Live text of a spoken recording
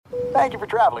Thank you for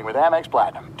traveling with Amex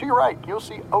Platinum. To your right, you'll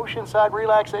see oceanside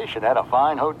relaxation at a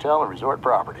fine hotel and resort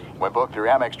property. When booked through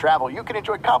Amex Travel, you can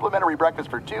enjoy complimentary breakfast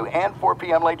for 2 and 4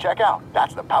 p.m. late checkout.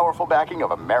 That's the powerful backing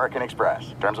of American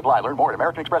Express. Terms apply. Learn more at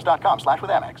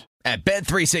americanexpress.com/withAmex. At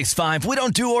Bet365, we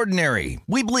don't do ordinary.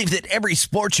 We believe that every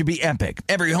sport should be epic.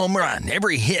 Every home run,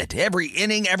 every hit, every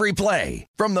inning, every play.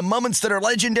 From the moments that are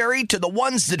legendary to the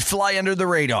ones that fly under the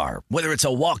radar. Whether it's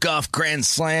a walk-off grand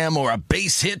slam or a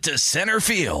base hit to center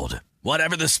field.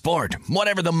 Whatever the sport,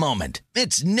 whatever the moment,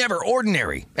 it's never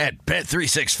ordinary at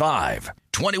Bet365.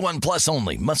 21 plus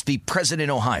only. Must be present in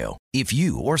Ohio. If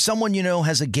you or someone you know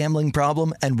has a gambling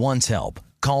problem and wants help,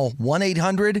 call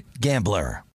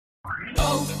 1-800-GAMBLER.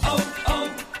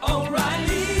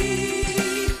 O'Reilly.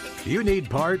 You need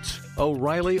parts?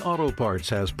 O'Reilly Auto Parts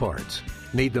has parts.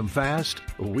 Need them fast?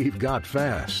 We've got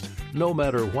fast. No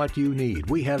matter what you need,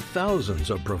 we have thousands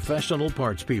of professional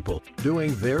parts people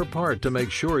doing their part to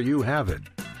make sure you have it.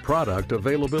 Product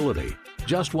availability.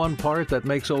 Just one part that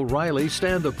makes O'Reilly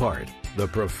stand apart. The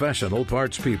professional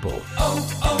parts people.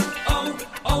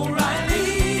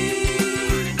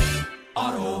 O'Reilly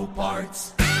Auto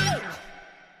Parts.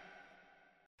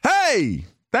 Hey!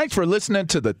 Thanks for listening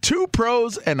to the Two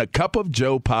Pros and a Cup of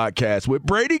Joe podcast with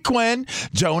Brady Quinn,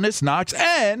 Jonas Knox,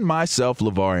 and myself,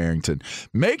 LaVar Arrington.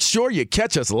 Make sure you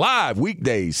catch us live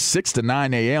weekdays 6 to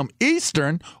 9 a.m.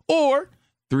 Eastern or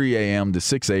 3 a.m. to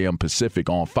 6 a.m. Pacific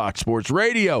on Fox Sports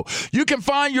Radio. You can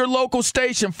find your local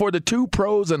station for the Two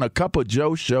Pros and a Cup of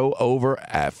Joe show over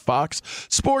at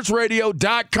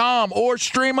foxsportsradio.com or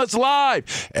stream us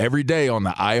live every day on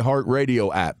the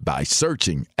iHeartRadio app by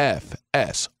searching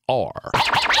FSR. Now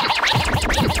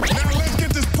let's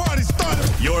get this party started.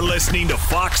 You're listening to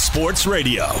Fox Sports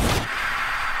Radio.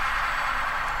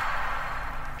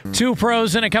 Two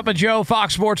Pros and a Cup of Joe,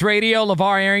 Fox Sports Radio.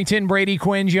 LaVar Arrington, Brady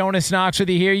Quinn, Jonas Knox with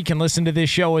you here. You can listen to this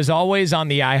show, as always, on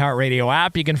the iHeartRadio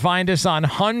app. You can find us on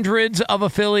hundreds of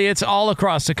affiliates all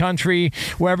across the country.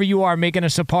 Wherever you are, making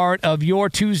us a part of your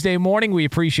Tuesday morning, we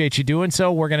appreciate you doing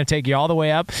so. We're going to take you all the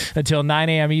way up until 9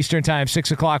 a.m. Eastern Time,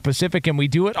 6 o'clock Pacific, and we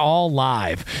do it all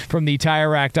live from the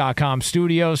TireRack.com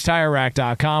studios.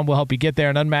 TireRack.com will help you get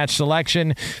there. An unmatched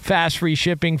selection, fast, free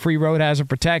shipping, free road hazard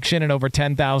protection, and over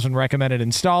 10,000 recommended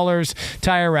installers.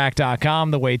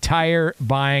 TireRack.com, the way tire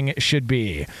buying should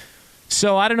be.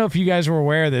 So I don't know if you guys were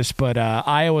aware of this, but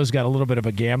Iowa's got a little bit of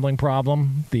a gambling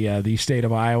problem, the state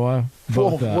of Iowa.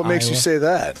 What makes you say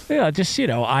that? Yeah, just,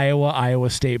 Iowa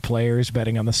State players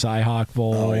betting on the Cy-Hawk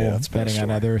Bowl, betting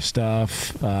on other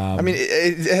stuff. I mean,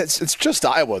 it's just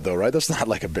Iowa, though, right? That's not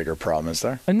like a bigger problem, is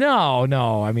there?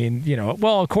 No. I mean,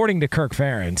 according to Kirk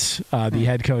Ferentz, the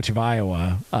head coach of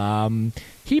Iowa,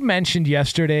 he mentioned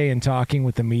yesterday in talking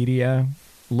with the media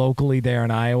locally there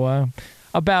in Iowa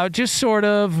about just sort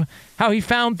of how he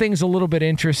found things a little bit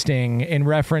interesting in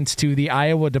reference to the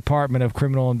Iowa Department of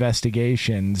Criminal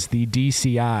Investigations, the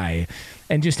DCI,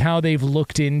 and just how they've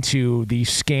looked into the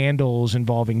scandals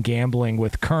involving gambling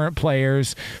with current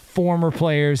players, former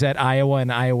players at Iowa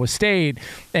and Iowa State.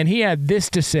 And he had this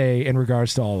to say in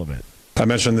regards to all of it. I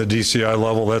mentioned the DCI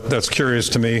level. That's curious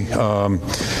to me.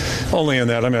 Only in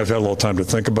that, I've had a little time to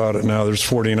think about it now. There's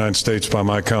 49 states by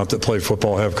my count that play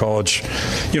football, have college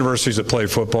universities that play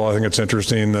football. I think it's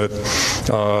interesting that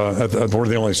we're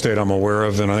the only state I'm aware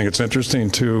of, and I think it's interesting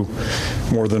too,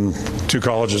 more than 2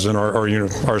 colleges in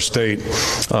our state.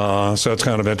 So it's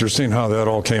kind of interesting how that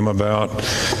all came about.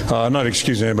 I'm not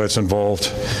excusing anybody that's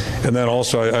involved. And then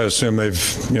also, I assume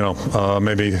they've,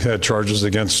 maybe had charges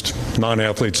against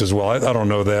non-athletes as well. I don't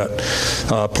know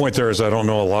that. Point there is I don't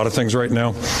know a lot of things right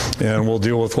now, and we'll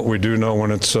deal with what we do know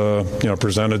when it's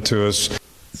presented to us.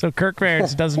 So Kirk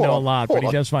Ferentz doesn't know a lot, but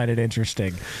he does find it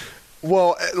interesting.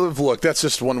 Well, look, that's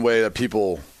just one way that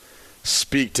people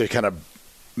speak to kind of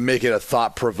make it a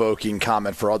thought-provoking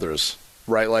comment for others,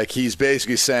 right? Like he's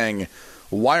basically saying,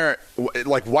 why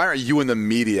aren't you in the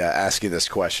media asking this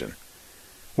question?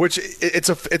 Which it's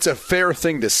a fair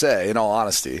thing to say, in all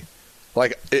honesty.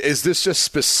 Like, is this just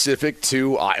specific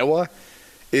to Iowa?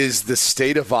 Is the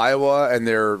state of Iowa and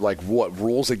their,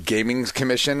 rules of gaming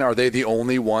commission, are they the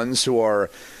only ones who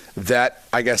are that,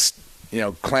 I guess,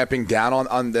 clamping down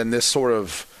on this sort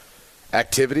of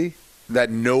activity that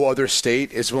no other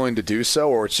state is willing to do so?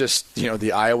 Or it's just,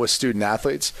 the Iowa student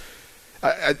athletes?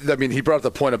 I mean, he brought up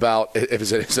the point about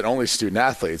is it only student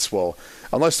athletes? Well,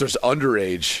 unless there's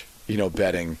underage,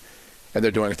 betting and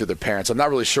they're doing it through their parents. I'm not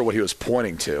really sure what he was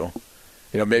pointing to.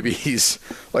 Maybe he's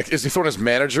is he throwing his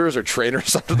managers or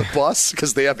trainers under the bus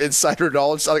because they have insider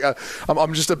knowledge?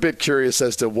 I'm just a bit curious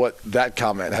as to what that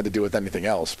comment had to do with anything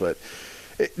else. But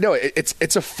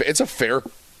it's a fair,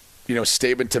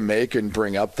 statement to make and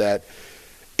bring up that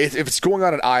if it's going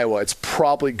on in Iowa, it's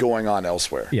probably going on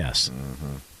elsewhere. Yes.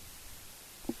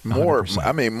 More. 100%.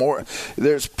 I mean, more.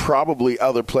 There's probably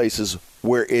other places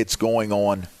where it's going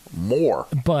on more.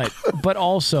 But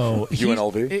also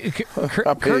UNLV.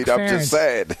 I'm just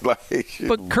saying.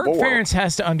 But Kirk Ferentz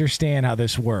has to understand how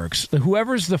this works.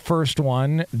 Whoever's the first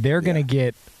one, they're going to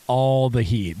get all the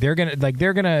heat.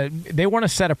 They want to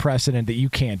set a precedent that you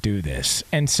can't do this.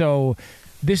 And so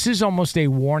this is almost a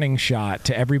warning shot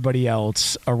to everybody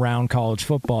else around college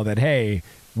football that, hey,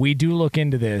 we do look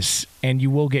into this and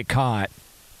you will get caught.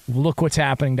 Look what's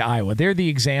happening to Iowa. They're the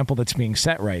example that's being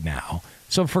set right now.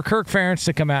 So for Kirk Ferentz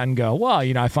to come out and go, well,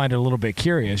 I find it a little bit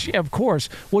curious. Yeah, of course.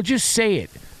 Well, just say it.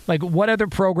 Like, what other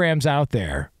programs out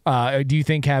there do you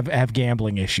think have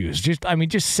gambling issues? Just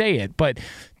say it. But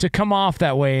to come off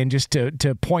that way and just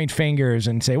to point fingers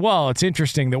and say, well, it's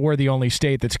interesting that we're the only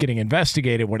state that's getting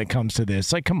investigated when it comes to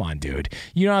this. Like, come on, dude.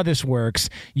 You know how this works.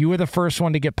 You were the first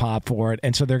one to get popped for it,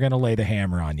 and so they're going to lay the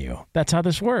hammer on you. That's how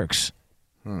this works.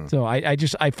 So I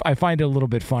find it a little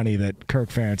bit funny that Kirk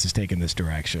Ferentz has taken this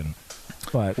direction.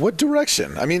 But what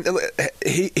direction? I mean,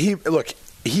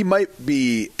 he might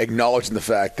be acknowledging the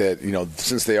fact that,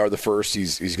 since they are the first,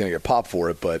 he's going to get popped for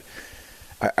it. But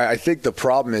I think the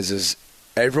problem is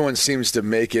everyone seems to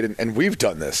make it, and we've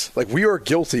done this. Like, we are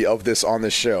guilty of this on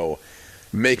this show,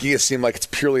 making it seem like it's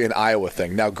purely an Iowa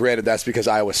thing. Now, granted, that's because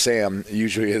Iowa Sam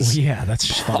usually is that's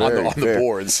just on the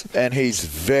boards. And he's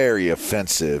very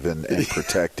offensive and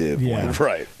protective when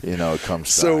it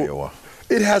comes to Iowa.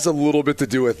 It has a little bit to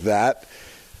do with that.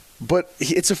 But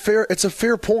it's a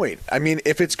fair point. I mean,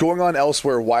 if it's going on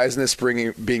elsewhere, why isn't this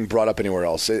being brought up anywhere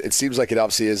else? It seems like it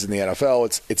obviously is in the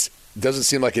NFL. It doesn't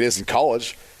seem like it is in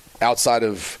college outside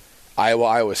of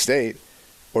Iowa State.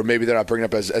 Or maybe they're not bringing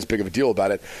up as big of a deal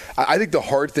about it. I think the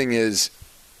hard thing is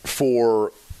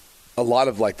for a lot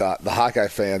of like the Hawkeye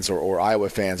fans or Iowa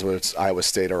fans, whether it's Iowa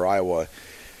State or Iowa,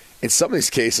 in some of these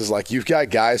cases, like you've got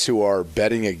guys who are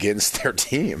betting against their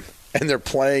team and they're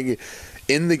playing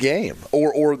in the game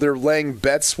or they're laying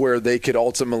bets where they could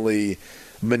ultimately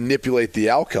manipulate the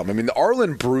outcome. I mean, the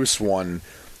Arlen Bruce one,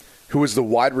 who was the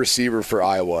wide receiver for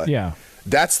Iowa,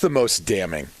 that's the most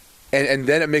damning. And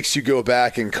then it makes you go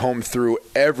back and comb through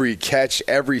every catch,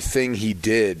 everything he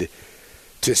did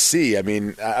to see. I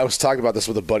mean, I was talking about this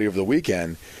with a buddy over the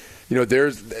weekend. He had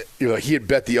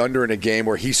bet the under in a game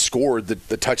where he scored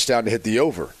the touchdown to hit the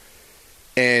over.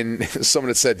 And someone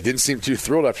had said he didn't seem too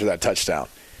thrilled after that touchdown.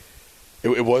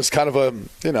 It was kind of a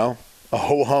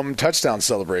ho-hum touchdown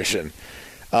celebration.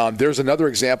 There's another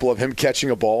example of him catching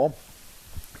a ball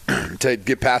to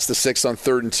get past the 6 on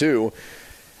 3rd and 2.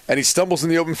 And he stumbles in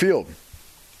the open field.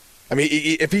 I mean,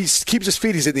 if he keeps his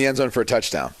feet, he's in the end zone for a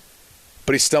touchdown.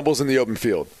 But he stumbles in the open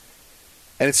field.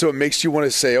 And so it makes you want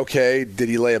to say, okay, did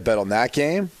he lay a bet on that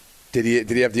game? Did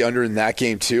he have the under in that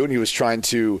game too? And he was trying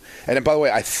to – and by the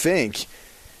way, I think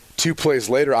 2 plays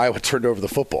later, Iowa turned over the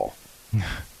football.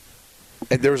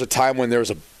 And there was a time when there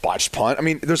was a botched punt. I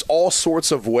mean, there's all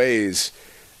sorts of ways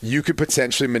you could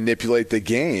potentially manipulate the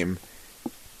game.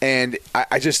 And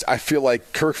I feel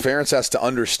like Kirk Ferentz has to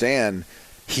understand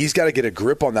he's got to get a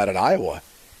grip on that at Iowa.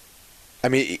 I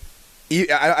mean,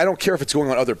 I don't care if it's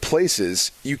going on other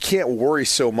places. You can't worry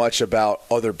so much about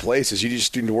other places. You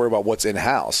just need to worry about what's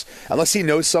in-house. Unless he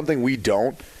knows something we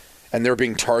don't and they're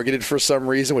being targeted for some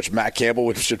reason, which Matt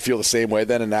Campbell should feel the same way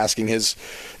then and asking his,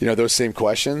 those same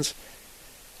questions.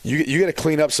 You got to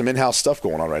clean up some in-house stuff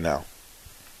going on right now.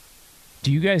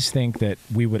 Do you guys think that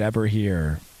we would ever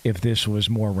hear if this was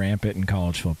more rampant in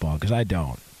college football? Because I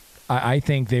don't. I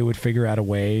think they would figure out a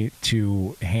way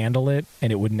to handle it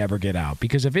and it would never get out.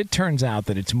 Because if it turns out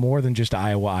that it's more than just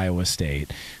Iowa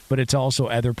State, but it's also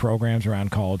other programs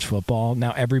around college football,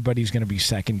 now everybody's going to be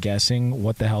second-guessing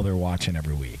what the hell they're watching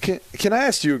every week. Can I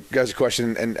ask you guys a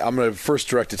question? And I'm going to first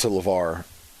direct it to LaVar.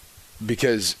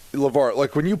 Because, LaVar,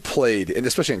 like when you played, and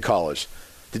especially in college,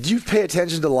 did you pay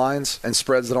attention to lines and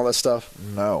spreads and all that stuff?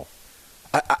 No.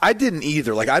 I didn't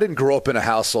either. Like, I didn't grow up in a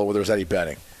household where there was any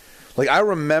betting. Like, I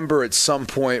remember at some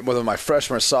point, whether my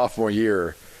freshman or sophomore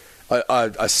year,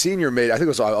 a senior made, I think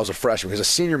I was a freshman, because a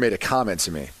senior made a comment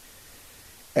to me.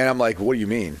 And I'm like, what do you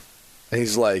mean? And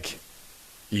he's like,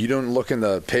 you don't look in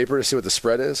the paper to see what the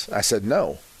spread is? I said,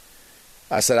 no.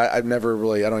 I said, I don't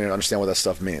even understand what that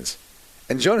stuff means.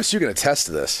 And Jonas, you can attest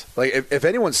to this. Like, if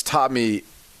anyone's taught me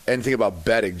anything about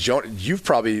betting, you've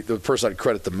probably the person I'd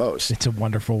credit the most. It's a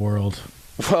wonderful world.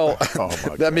 Well,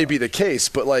 that may be the case,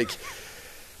 but like,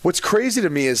 what's crazy to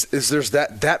me is there's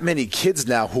that many kids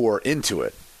now who are into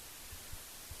it.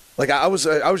 Like I was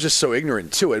just so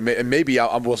ignorant to it, and maybe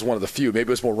I was one of the few. Maybe it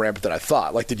was more rampant than I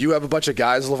thought. Like, did you have a bunch of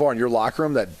guys, LaVar, in your locker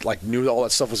room that like knew all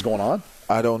that stuff was going on?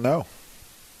 I don't know.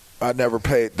 I never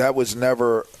paid. That was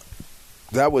never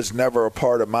a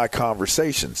part of my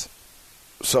conversations.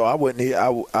 So I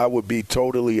would be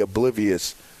totally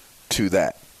oblivious to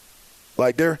that.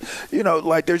 Like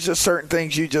there's just certain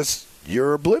things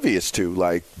you're oblivious to,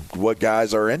 like what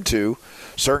guys are into.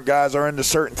 Certain guys are into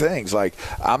certain things. Like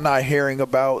I'm not hearing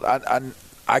about.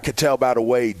 I could tell by the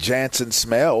way Jansen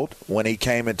smelled when he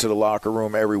came into the locker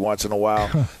room every once in a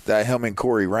while that him and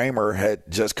Corey Raymer had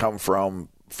just come from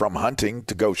hunting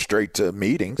to go straight to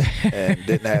meetings and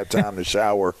didn't have time to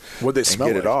shower What'd they smell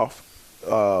get it off.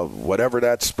 Whatever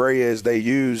that spray is they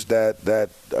use that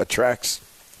attracts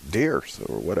deer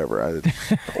or whatever.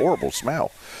 Horrible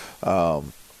smell.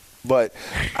 But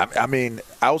I mean,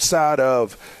 outside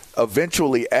of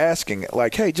eventually asking,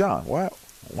 like, hey John,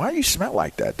 why you smell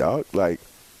like that, dog? Like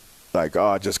oh,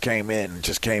 I just came in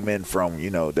from,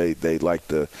 they like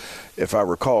to, if I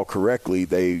recall correctly,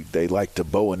 they like to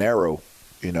bow and arrow,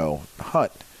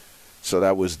 hunt. So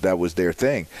that was their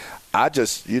thing. I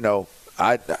just,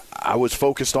 I was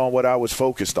focused on what I was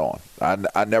focused on.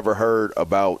 I never heard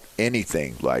about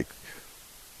anything. Like,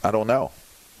 I don't know.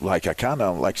 Like, I kind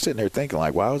of like sitting there thinking,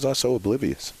 like, why was I so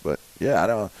oblivious? But yeah,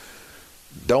 I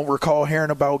don't recall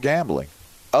hearing about gambling,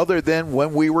 other than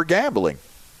when we were gambling,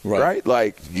 right?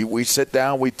 Like we sit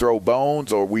down, we throw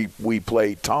bones, or we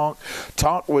play tonk.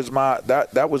 Tonk was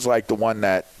that was like the one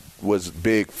that was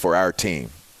big for our team.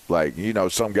 Like,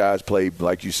 some guys played,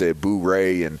 like you said,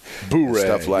 Boo-Ray and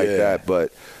stuff like that.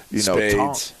 But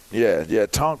Spades.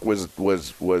 Tonk, Tonk was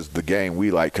the game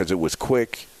we liked because it was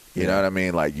quick. You know what I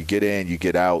mean? Like, you get in, you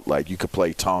get out. Like, you could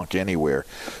play Tonk anywhere.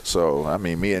 So, I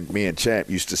mean, me and Champ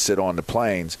used to sit on the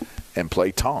planes and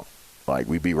play Tonk. Like,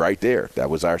 we'd be right there. That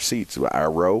was our seats, our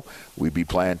row. We'd be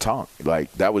playing Tonk.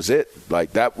 Like, that was it.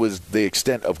 Like, that was the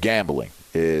extent of gambling.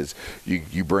 Is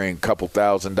you bring a couple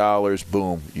 $1,000,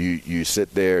 boom, you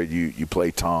sit there, you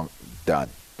play Tonk, done.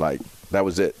 Like, that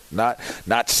was it. Not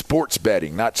sports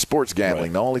betting, not sports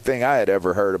gambling. Right. The only thing I had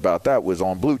ever heard about that was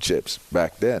on Blue Chips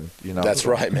back then. That's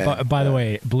right, man. By the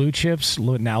way, Blue Chips,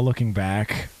 now looking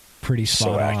back, pretty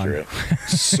spot on.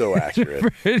 So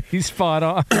accurate. Pretty spot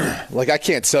on. Like, I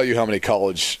can't tell you how many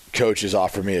college coaches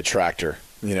offered me a tractor,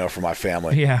 for my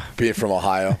family. Yeah. Being from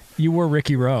Ohio. You were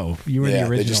Ricky Rowe. You were the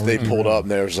original. They pulled up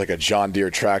and there was like a John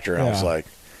Deere tractor, and I was like,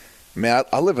 man,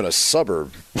 I live in a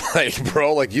suburb. Like,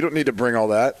 bro, like, you don't need to bring all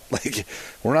that. Like,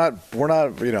 we're not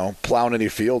plowing any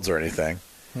fields or anything.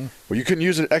 Well, you couldn't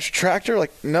use an extra tractor?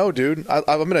 Like, no, dude.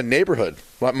 I'm in a neighborhood.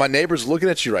 My neighbor's looking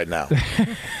at you right now.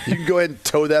 You can go ahead and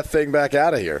tow that thing back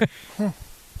out of here.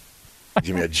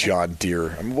 Give me a John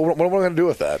Deere. I mean, what am I going to do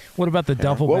with that? What about the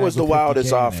duffel bag? What was the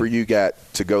wildest offer you got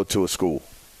to go to a school?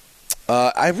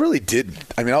 I really did.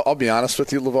 I mean, I'll be honest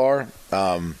with you, LaVar.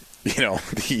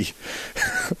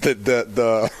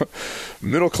 The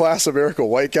middle class American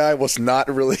white guy was not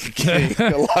really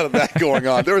getting a lot of that going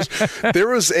on. There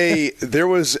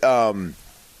was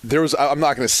I'm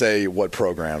not going to say what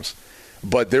programs,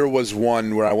 but there was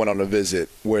one where I went on a visit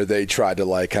where they tried to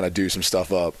like kind of do some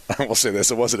stuff up. I will say this: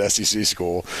 it was an SEC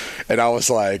school, and I was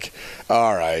like,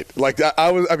 all right, like I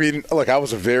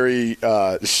was a very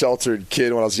sheltered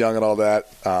kid when I was young and all that.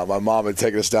 My mom had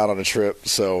taken us down on a trip,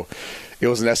 so. It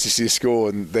was an SEC school,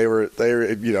 and they were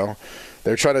trying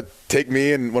to take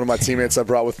me and one of my teammates I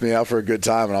brought with me out for a good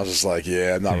time, and I was just like,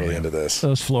 yeah, I'm not really into this.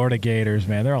 Those Florida Gators,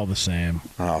 man, they're all the same.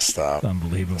 Oh, stop! It's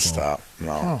unbelievable. Stop!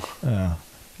 No.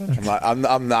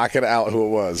 I'm not going to out who it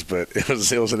was, but it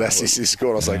was an SEC school,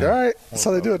 and I was like, all right, that's how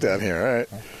they do it down here. All right.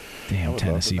 Damn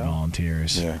Tennessee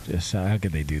Volunteers! Yeah. Just how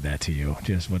could they do that to you?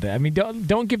 Just what? I mean,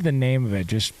 don't give the name of it.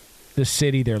 Just the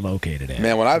city they're located in.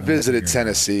 Man, when I visited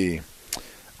Tennessee.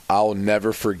 I'll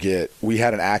never forget, we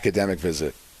had an academic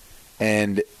visit,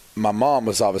 and my mom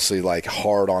was obviously like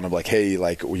hard on him, like, hey,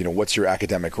 like, what's your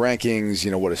academic rankings?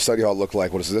 What does study hall look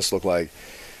like? What does this look like?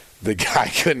 The guy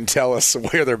couldn't tell us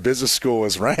where their business school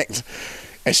was ranked.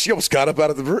 And she almost got up out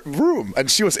of the room.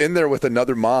 And she was in there with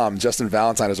another mom, Justin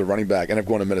Valentine, as a running back, ended up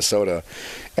going to Minnesota.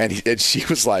 And she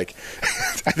was like,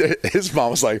 his mom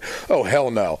was like, oh,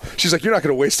 hell no. She's like, you're not going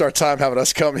to waste our time having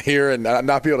us come here and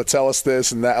not be able to tell us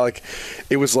this and that. Like,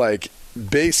 it was like,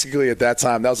 basically at that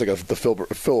time, that was like the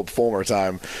Philip Fulmer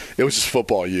time. It was just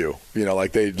football U.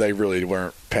 Like they really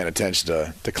weren't paying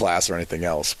attention to class or anything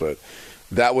else. But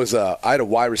that was I had a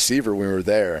wide receiver when we were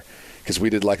there. Because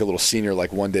we did like a little senior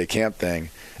like one-day camp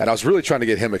thing. And I was really trying to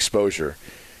get him exposure.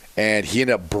 And he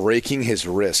ended up breaking his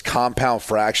wrist, compound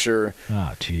fracture.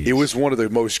 Oh, jeez. It was one of the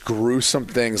most gruesome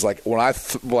things. Like when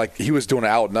he was doing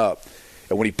an out and up.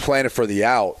 And when he planted for the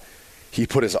out, he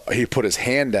put his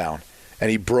hand down. And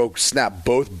he snapped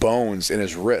both bones in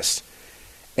his wrist.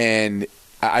 And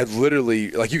I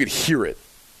literally, like, you could hear it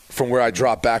from where I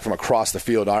dropped back from across the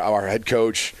field. Our head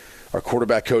coach, our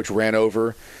quarterback coach ran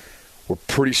over. We're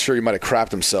pretty sure he might have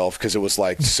crapped himself because it was,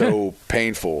 like, so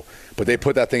painful. But they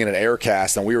put that thing in an air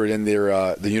cast, and we were in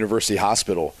the university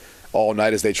hospital all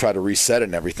night as they tried to reset it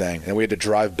and everything. And we had to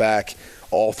drive back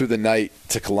all through the night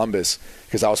to Columbus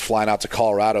because I was flying out to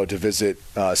Colorado to visit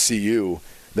CU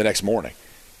the next morning.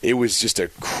 It was just a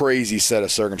crazy set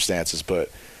of circumstances,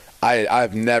 but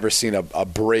I've never seen a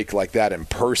break like that in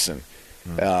person.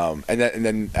 And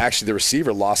then actually the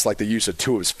receiver lost like the use of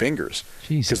 2 of his fingers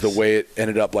because the way it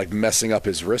ended up like messing up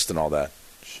his wrist and all that.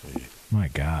 My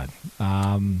God.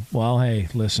 Well, hey,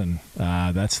 listen,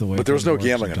 that's the way. But there was no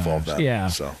gambling involved then. Yeah.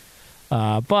 So.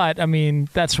 But, I mean,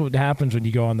 that's what happens when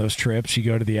you go on those trips. You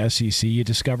go to the SEC, you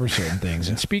discover certain things.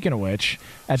 And speaking of which,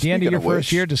 at the end of your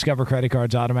first year, Discover credit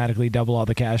cards automatically double all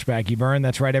the cash back you've earned.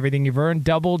 That's right, everything you've earned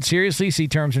doubled. Seriously, see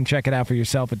terms and check it out for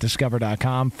yourself at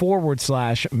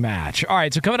discover.com/match. All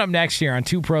right, so coming up next year on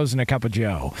Two Pros and a Cup of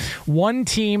Joe, one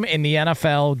team in the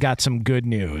NFL got some good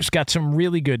news, got some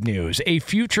really good news. A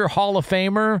future Hall of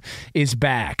Famer is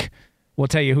back. We'll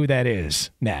tell you who that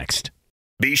is next.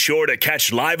 Be sure to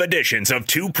catch live editions of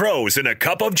Two Pros and a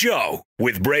Cup of Joe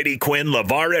with Brady Quinn,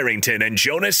 LaVar Arrington, and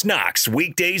Jonas Knox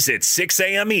weekdays at 6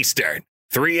 a.m. Eastern,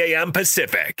 3 a.m.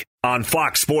 Pacific on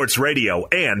Fox Sports Radio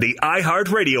and the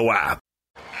iHeartRadio app.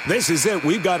 This is it.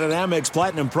 We've got an Amex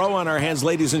Platinum Pro on our hands,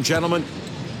 ladies and gentlemen.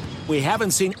 We haven't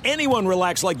seen anyone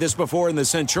relax like this before in the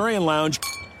Centurion Lounge.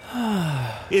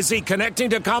 Is he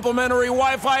connecting to complimentary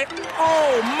Wi-Fi?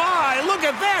 Oh, my. Look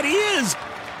at that. He is.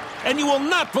 And you will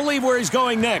not believe where he's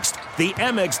going next. The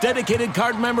Amex dedicated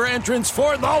card member entrance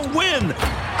for the win.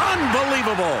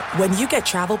 Unbelievable. When you get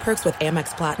travel perks with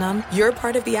Amex Platinum, you're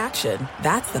part of the action.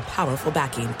 That's the powerful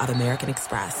backing of American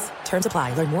Express. Terms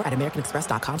apply. Learn more at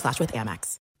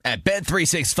americanexpress.com/withAmex. At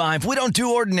Bet365, we don't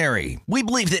do ordinary. We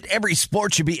believe that every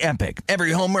sport should be epic.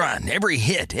 Every home run, every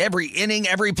hit, every inning,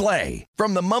 every play.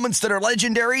 From the moments that are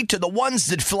legendary to the ones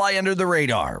that fly under the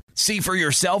radar. See for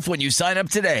yourself when you sign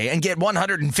up today and get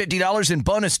 $150 in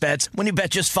bonus bets when you bet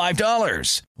just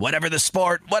 $5. Whatever the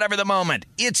sport, whatever the moment,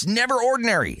 it's never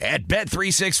ordinary at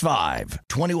Bet365.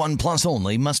 21 plus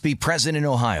only. Must be present in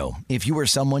Ohio. If you or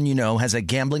someone you know has a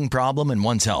gambling problem and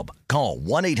wants help, call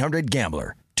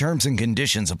 1-800-GAMBLER. Terms and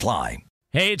conditions apply.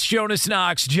 Hey, it's Jonas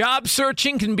Knox. Job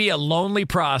searching can be a lonely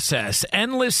process.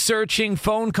 Endless searching,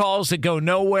 phone calls that go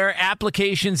nowhere,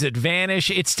 applications that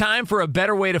vanish. It's time for a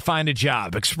better way to find a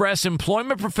job. Express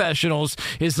Employment Professionals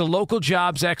is the local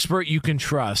jobs expert you can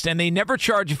trust, and they never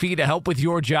charge a fee to help with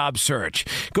your job search.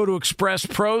 Go to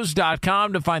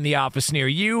expresspros.com to find the office near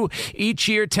you. Each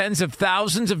year, tens of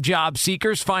thousands of job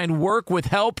seekers find work with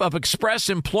help of Express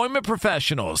Employment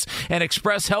Professionals, and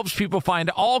Express helps people find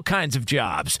all kinds of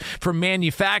jobs, from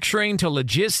manufacturing to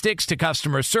logistics to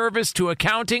customer service to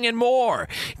accounting and more.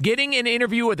 Getting an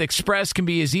interview with Express can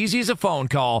be as easy as a phone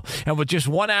call, and with just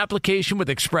one application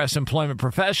with Express Employment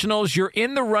Professionals, you're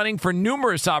in the running for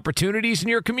numerous opportunities in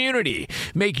your community.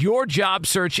 Make your job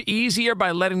search easier by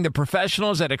letting the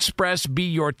professionals at Express be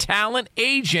your talent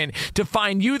agent to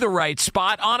find you the right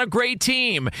spot on a great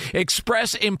team.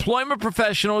 Express Employment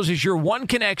Professionals is your one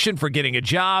connection for getting a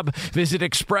job. Visit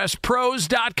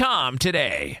expresspros.com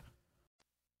today.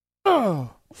 Yeah.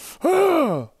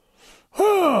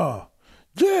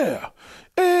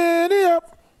 And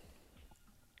up.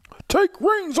 Take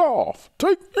rings off.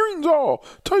 Take rings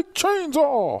off. Take chains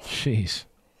off. Jeez.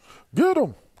 Get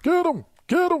 'em. Get 'em.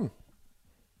 Get 'em.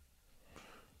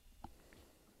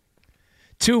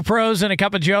 Two Pros and a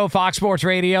Cup of Joe, Fox Sports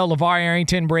Radio. LaVar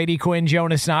Arrington, Brady Quinn,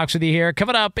 Jonas Knox with you here.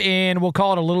 Coming up in, we'll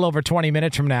call it a little over 20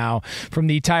 minutes from now, from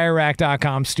the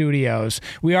TireRack.com studios,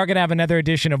 we are going to have another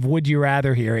edition of Would You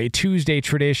Rather here, a Tuesday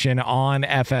tradition on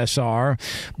FSR.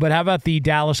 But how about the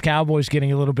Dallas Cowboys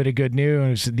getting a little bit of good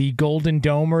news? The Golden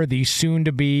Domer, the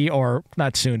soon-to-be, or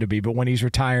not soon-to-be, but when he's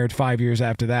retired 5 years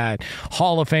after that,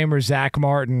 Hall of Famer Zach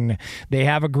Martin, they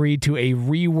have agreed to a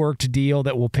reworked deal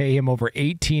that will pay him over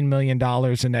 $18 million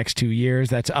the next 2 years.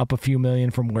 That's up a few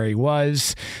million from where he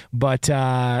was. But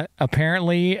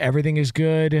apparently everything is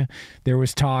good. There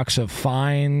was talks of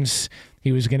fines.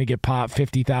 He was going to get popped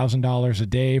 $50,000 a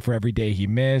day for every day he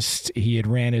missed. He had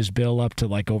ran his bill up to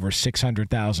like over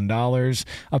 $600,000.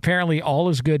 Apparently all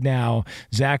is good now.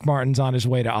 Zach Martin's on his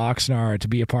way to Oxnard to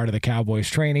be a part of the Cowboys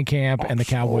training camp, and the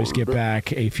Cowboys get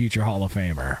back a future Hall of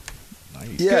Famer.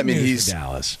 Yeah, I mean, he's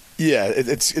Dallas. Yeah,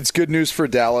 it's good news for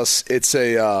Dallas. It's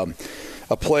a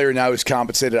player now who's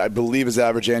compensated. I believe his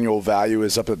average annual value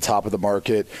is up at the top of the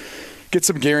market. get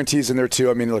some guarantees in there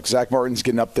too. I mean, look, Zach Martin's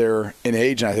getting up there in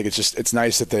age, and I think it's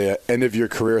nice at the end of your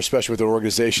career, especially with an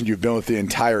organization you've been with the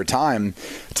entire time,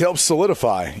 to help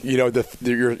solidify,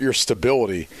 your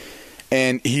stability.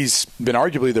 And he's been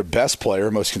arguably their best player,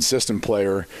 most consistent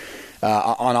player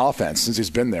on offense since he's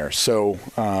been there. So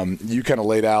you kind of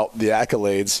laid out the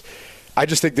accolades. I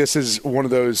just think this is one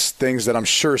of those things that I'm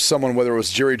sure someone, whether it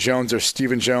was Jerry Jones or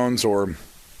Stephen Jones or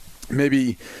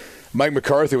maybe Mike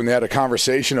McCarthy, when they had a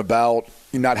conversation about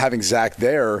not having Zach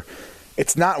there,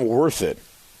 it's not worth it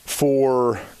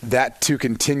for that to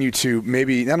continue to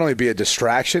maybe not only be a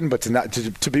distraction, but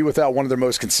to be without one of their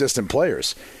most consistent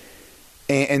players.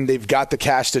 And they've got the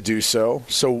cash to do so.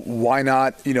 So why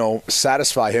not,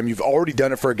 satisfy him? You've already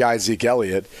done it for a guy, Zeke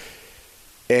Elliott,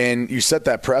 and you set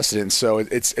that precedent. So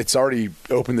it's already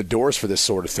opened the doors for this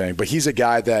sort of thing. But he's a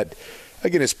guy that,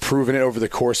 again, has proven it over the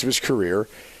course of his career.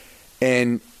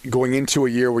 And going into a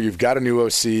year where you've got a new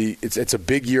OC, it's a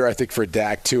big year, I think, for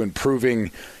Dak, too, and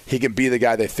proving he can be the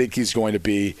guy they think he's going to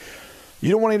be.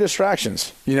 You don't want any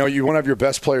distractions. You want to have your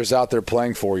best players out there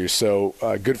playing for you. So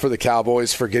good for the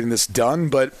Cowboys for getting this done.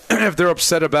 But if they're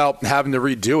upset about having to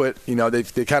redo it,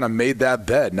 they kind of made that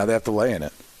bed. Now they have to lay in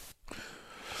it.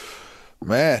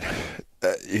 Man,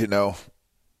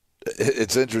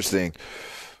 it's interesting.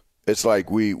 It's like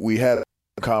we had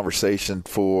a conversation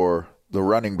for the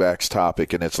running backs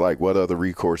topic, and it's like, what other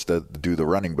recourse do the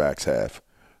running backs have?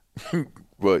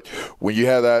 But when you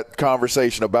have that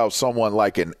conversation about someone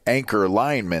like an anchor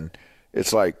lineman,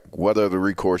 it's like, what other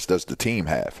recourse does the team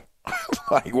have?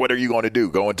 Like, what are you going to do?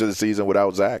 Go into the season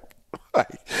without Zach?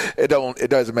 It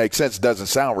doesn't make sense. It doesn't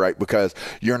sound right, because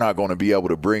you're not going to be able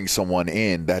to bring someone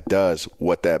in that does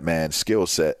what that man's skill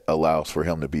set allows for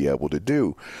him to be able to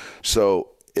do. So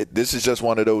this is just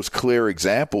one of those clear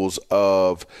examples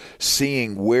of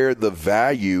seeing where the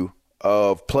value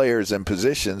of players and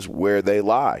positions where they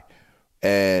lie.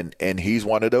 And he's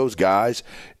one of those guys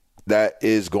that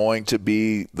is going to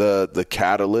be the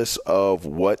catalyst of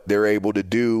what they're able to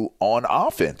do on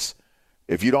offense.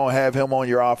 If you don't have him on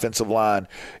your offensive line,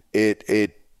 I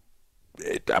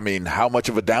mean, how much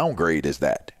of a downgrade is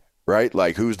that, right?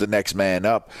 Like, who's the next man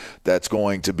up that's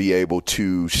going to be able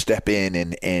to step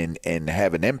in and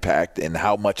have an impact, and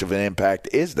how much of an impact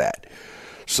is that?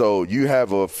 So you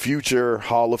have a future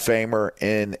Hall of Famer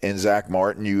in Zach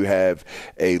Martin. You have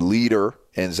a leader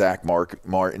in Zach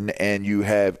Martin, and you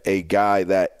have a guy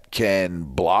that can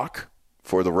block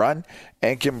for the run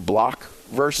and can block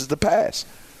versus the pass.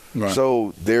 Right.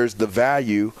 So there's the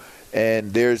value,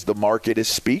 and there's the market is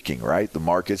speaking, right? The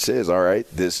market says, all right,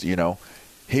 this,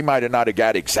 he might have not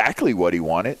got exactly what he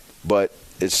wanted, but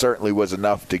it certainly was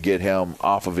enough to get him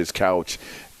off of his couch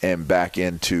and back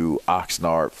into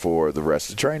Oxnard for the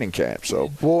rest of training camp. So,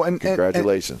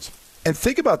 congratulations. And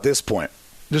think about this point.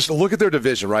 Just look at their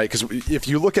division, right? Because if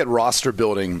you look at roster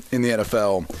building in the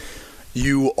NFL,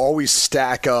 you always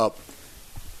stack up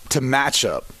to match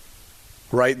up,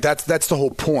 right? That's the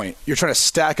whole point. You're trying to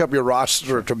stack up your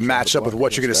roster to match up with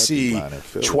what you're going to see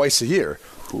twice a year.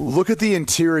 Look at the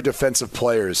interior defensive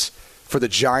players for the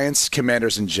Giants,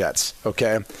 Commanders, and Jets,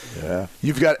 okay? Yeah.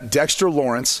 You've got Dexter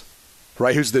Lawrence,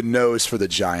 right, who's the nose for the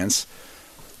Giants.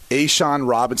 A'Shawn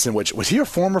Robinson, which was he a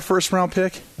former first-round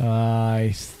pick?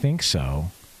 I think so.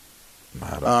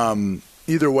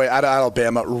 Either way, out of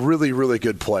Alabama, really, really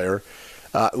good player.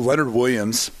 Leonard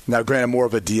Williams, now granted more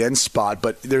of a DN spot,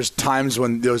 but there's times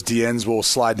when those DNs will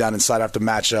slide down inside, have to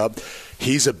match up.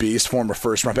 He's a beast, former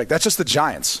first-round pick. That's just the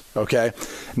Giants, okay?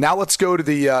 Now let's go to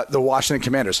the Washington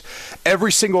Commanders.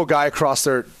 Every single guy across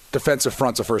their defensive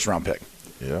front's a first-round pick.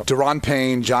 Yep. Deron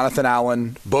Payne, Jonathan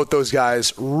Allen, both those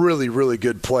guys, really, really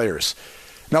good players.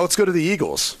 Now let's go to the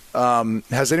Eagles.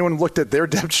 Has anyone looked at their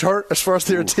depth chart as far as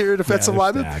their interior defensive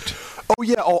linemen? Oh,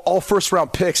 yeah, all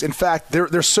first-round picks. In fact,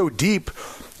 they're so deep,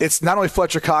 it's not only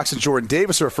Fletcher Cox and Jordan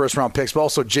Davis who are first-round picks, but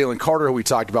also Jalen Carter, who we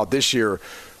talked about this year,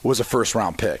 was a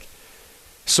first-round pick.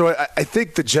 So I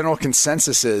think the general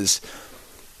consensus is,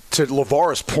 to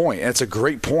LaVar's point, and it's a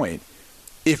great point,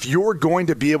 if you're going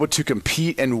to be able to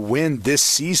compete and win this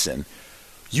season,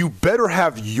 you better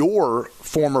have your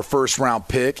former first-round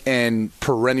pick and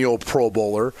perennial Pro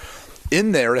Bowler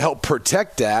in there to help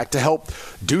protect Dak, to help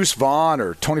Deuce Vaughn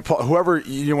or Tony Paul, whoever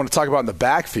you want to talk about in the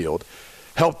backfield,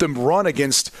 help them run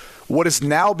against what has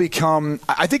now become,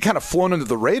 I think, kind of flown under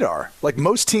the radar. Like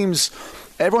most teams,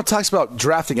 everyone talks about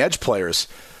drafting edge players.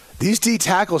 These D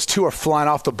tackles, too, are flying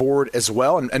off the board as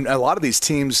well. And a lot of these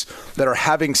teams that are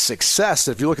having success,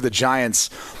 if you look at the Giants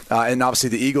and obviously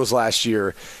the Eagles last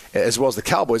year, as well as the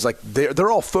Cowboys, like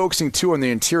they're all focusing too on the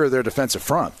interior of their defensive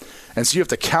front. And so you have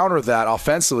to counter that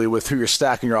offensively with who you're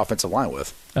stacking your offensive line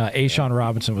with. A'Shawn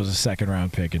Robinson was a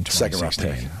second-round pick in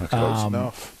 2016. Second-round pick. Close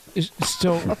enough.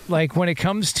 So, like, when it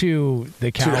comes to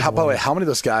the Cowboys... Dude, by the way, how many of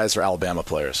those guys are Alabama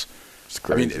players? It's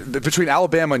crazy. I mean, between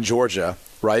Alabama and Georgia,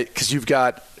 right? Because you've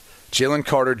got Jalen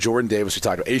Carter, Jordan Davis, we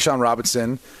talked about. A'Shawn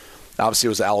Robinson, obviously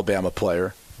was an Alabama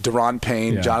player. Deron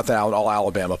Payne, Jonathan Allen, all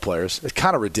Alabama players. It's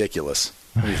kind of ridiculous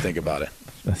when you think about it.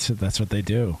 That's what they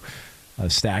do.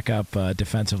 Stack up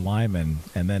defensive linemen,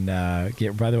 and then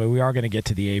by the way, we are going to get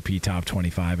to the AP Top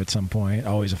 25 at some point.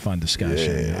 Always a fun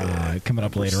discussion coming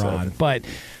up later on. But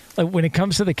when it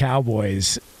comes to the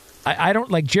Cowboys, I don't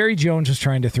like Jerry Jones was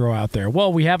trying to throw out there.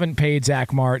 Well, we haven't paid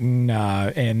Zach Martin,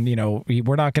 and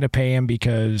we're not going to pay him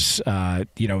because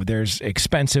there's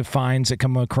expensive fines that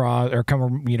come across or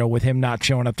come with him not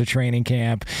showing up to training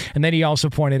camp. And then he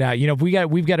also pointed out,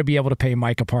 we've got to be able to pay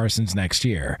Micah Parsons next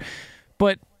year,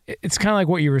 but it's kind of like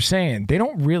what you were saying. They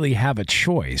don't really have a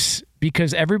choice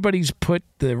because everybody's put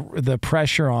the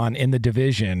pressure on in the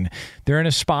division. They're in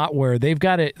a spot where they've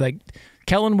got it. Like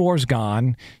Kellen Moore's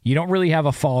gone. You don't really have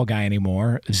a fall guy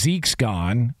anymore. Zeke's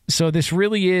gone. So this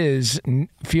really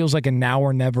feels like a now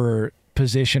or never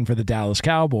position for the Dallas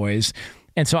Cowboys.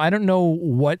 And so I don't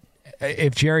know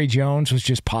if Jerry Jones was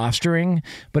just posturing,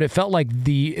 but it felt like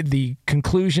the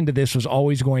conclusion to this was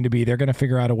always going to be they're going to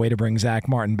figure out a way to bring Zach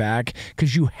Martin back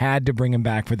because you had to bring him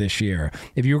back for this year.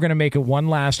 If you were going to make it one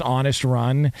last honest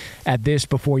run at this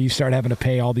before you start having to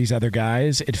pay all these other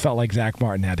guys, it felt like Zach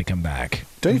Martin had to come back.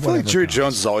 Don't you feel like Jerry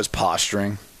Jones is always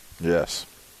posturing? Yes.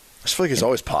 I just feel like he's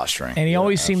always posturing. And he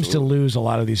always seems to lose a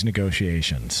lot of these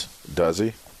negotiations. Does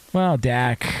he? Well,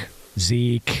 Dak,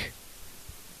 Zeke...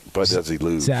 But does he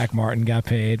lose? Zach Martin got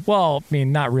paid. Well, I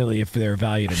mean, not really if they're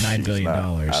valued at $9 billion.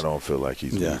 I don't feel like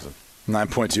he's losing.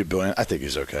 $9.2 billion. I think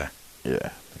he's okay. Yeah. I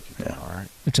think he's doing all right.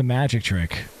 It's a magic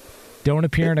trick. Don't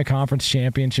appear in a conference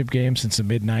championship game since the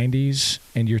mid-'90s,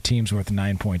 and your team's worth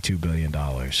 $9.2 billion.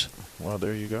 Well,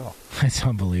 there you go. It's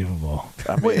unbelievable.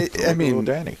 I mean,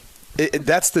 Danny.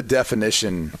 That's the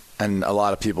definition, and a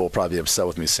lot of people will probably be upset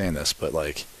with me saying this, but,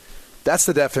 like, that's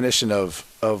the definition of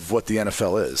what the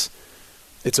NFL is.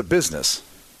 It's a business.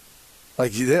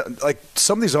 Like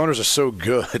some of these owners are so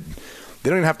good, they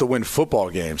don't even have to win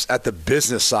football games at the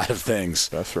business side of things.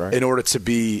 That's right. In order to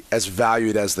be as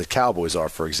valued as the Cowboys are,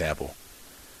 for example.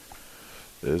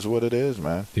 It is what it is,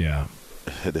 man. Yeah.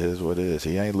 It is what it is.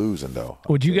 He ain't losing, though.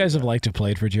 Would you guys have liked to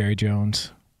play for Jerry Jones?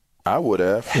 I would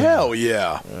have. Hell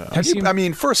yeah. I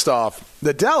mean, first off,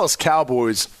 the Dallas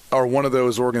Cowboys are one of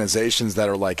those organizations that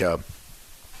are like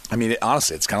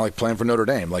honestly, it's kind of like playing for Notre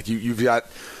Dame. Like you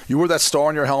wear that star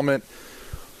on your helmet.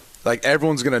 Like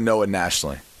everyone's going to know it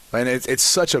nationally. And it's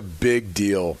such a big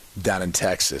deal down in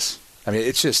Texas. I mean,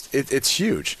 it's just it's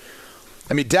huge.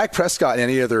 I mean, Dak Prescott in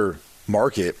any other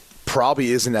market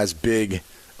probably isn't as big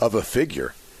of a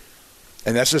figure.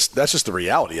 And that's just the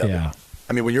reality of it.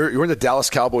 I mean, when you're in the Dallas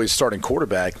Cowboys starting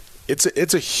quarterback, it's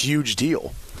a huge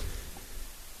deal.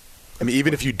 I mean,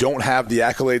 even if you don't have the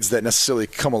accolades that necessarily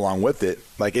come along with it,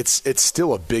 like it's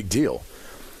still a big deal.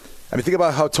 I mean, think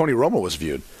about how Tony Romo was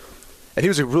viewed. And he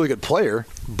was a really good player,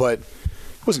 but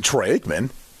he wasn't Troy Aikman.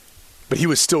 But he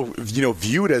was still,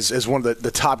 viewed as one of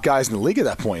the top guys in the league at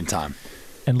that point in time.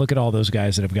 And look at all those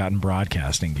guys that have gotten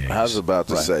broadcasting gigs. I was about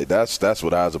to say that's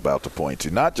what I was about to point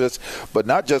to. Not just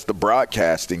the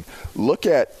broadcasting. Look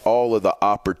at all of the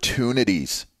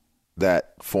opportunities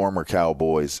that former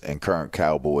Cowboys and current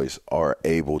Cowboys are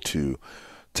able to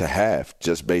have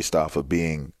just based off of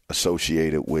being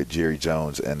associated with Jerry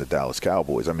Jones and the Dallas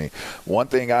Cowboys. I mean, one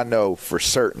thing I know for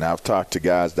certain, I've talked to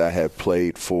guys that have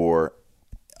played for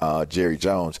Jerry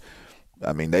Jones.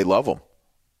 I mean, they love him.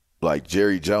 Like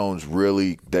Jerry Jones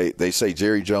really, they say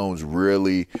Jerry Jones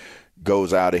really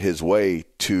goes out of his way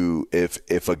to,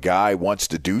 if a guy wants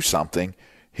to do something,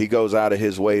 he goes out of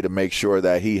his way to make sure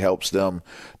that he helps them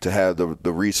to have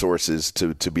the resources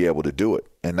to be able to do it.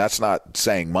 And that's not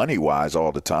saying money-wise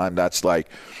all the time. That's like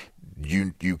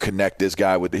you connect this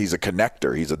guy with – he's a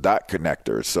connector. He's a dot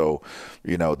connector. So,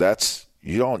 that's –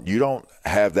 you don't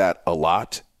have that a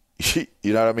lot.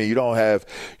 You know what I mean? You don't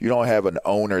have an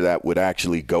owner that would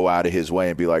actually go out of his way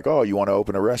and be like, oh, you want to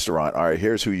open a restaurant? All right,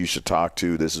 here's who you should talk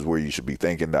to. This is where you should be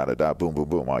thinking, da-da-da, boom, boom,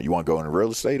 boom. Oh, you want to go into real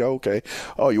estate? Oh, okay.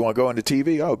 Oh, you want to go into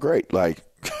TV? Oh, great. Like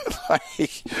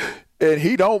and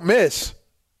he don't miss,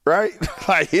 right?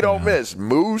 Like he don't miss.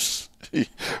 Moose,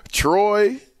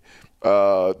 Troy,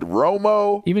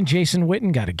 Romo. Even Jason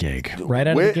Witten got a gig right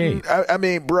out of the gate. I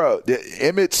mean, bro,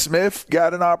 Emmitt Smith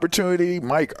got an opportunity.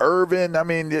 Mike Irvin. I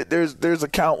mean, there's a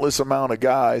countless amount of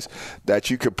guys that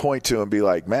you could point to and be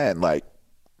like, man, like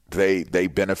they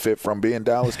benefit from being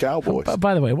Dallas Cowboys.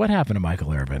 By the way, what happened to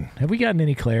Michael Irvin? Have we gotten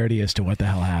any clarity as to what the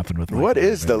hell happened with Michael What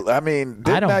is Irvin? I mean,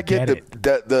 didn't I get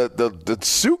the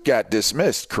suit got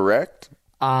dismissed, correct?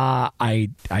 I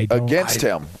don't, against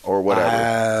him or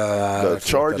whatever. The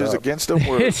charges against him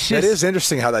were. It is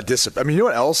interesting how that disappeared. I mean, you know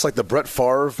what else? Like the Brett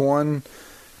Favre one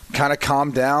kind of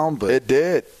calmed down, but it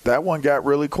did. That one got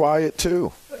really quiet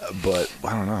too. But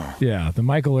I don't know. Yeah, the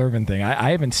Michael Irvin thing.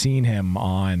 I haven't seen him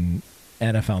on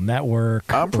NFL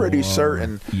Network. I'm pretty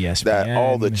certain ESPN. that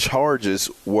all the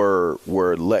charges were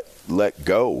let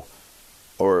go.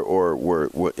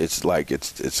 Or it's like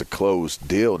it's a closed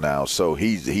deal now. So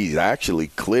he's actually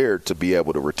cleared to be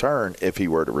able to return if he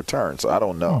were to return. So I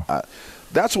don't know.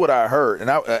 That's what I heard,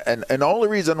 and the only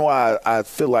reason why I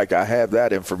feel like I have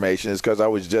that information is because I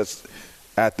was just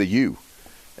at the U,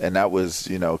 and that was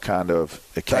kind of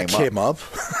it came up.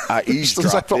 I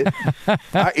eavesdropped it.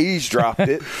 I eavesdropped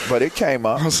it, but it came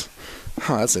up.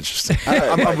 Oh, that's interesting.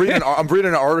 I'm reading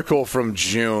an article from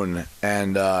June,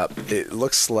 and it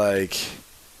looks like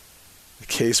the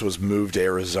case was moved to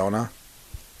Arizona.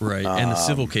 Right, and the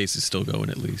civil case is still going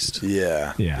at least.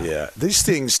 Yeah. These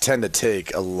things tend to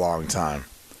take a long time.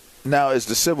 Now, is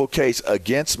the civil case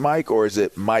against Mike, or is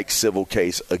it Mike's civil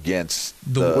case against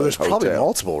the there's hotel? probably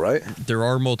multiple, right? There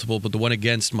are multiple, but the one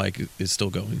against Mike is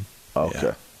still going.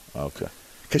 Okay.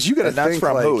 Because you got to think that's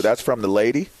from who? That's from the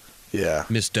lady? Yeah.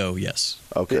 Miss Doe, yes.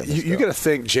 Okay. You got to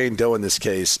think Jane Doe in this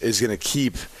case is going to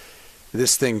keep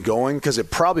this thing going because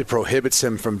it probably prohibits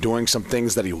him from doing some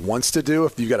things that he wants to do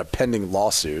if you got a pending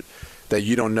lawsuit that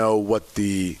you don't know what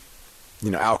the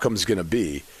outcome is going to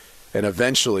be. And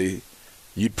eventually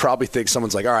you'd probably think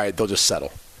someone's like, all right, they'll just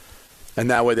settle. And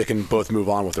that way they can both move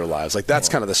on with their lives. Like that's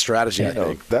kind of the strategy, I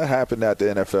think. That happened at the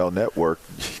NFL Network.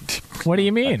 What do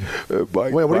you mean? Wait,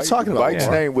 what are you talking about? Mike's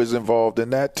name was involved in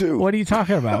that too. What are you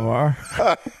talking about,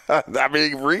 Var? I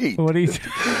mean, read. What are you?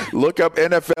 Look up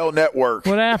NFL Network.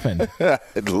 What happened?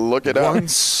 Look it up.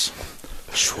 Once,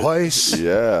 twice,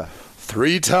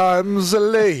 3 times a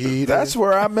lady. That's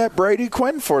where I met Brady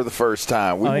Quinn for the first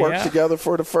time. We worked together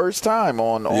for the first time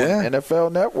on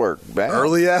NFL Network. Bam.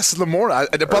 Early ass in the morning.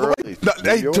 By the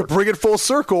way, to bring it full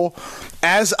circle,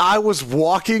 as I was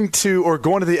walking to or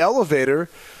going to the elevator,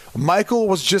 Michael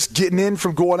was just getting in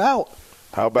from going out.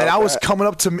 How about? And I was coming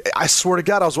up to. I swear to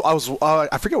God,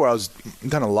 I forget where I was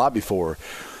down in the lobby for.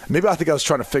 Maybe I think I was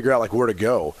trying to figure out like where to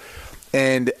go,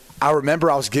 and I remember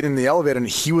I was getting in the elevator and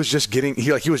he was just getting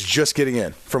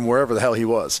in from wherever the hell he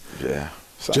was. Yeah.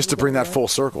 Just to bring that full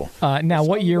circle. Now,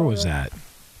 what year was that?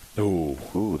 Ooh,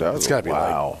 that's gotta be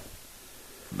wow.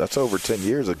 That's over 10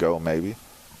 years ago, maybe.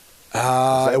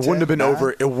 It wouldn't have been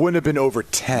over. It wouldn't have been over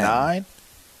 10. 9.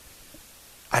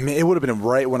 I mean, it would have been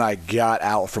right when I got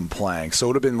out from playing. So it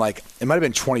would have been like it might have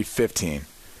been 2015,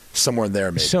 somewhere in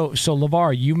there. Maybe. So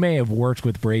LaVar, you may have worked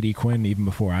with Brady Quinn even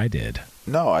before I did.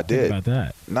 No, I did. Think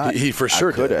about that. He for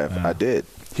sure could have. I did.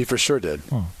 He for sure did.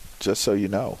 Oh. Just so you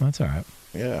know. That's all right.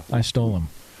 Yeah. I stole him.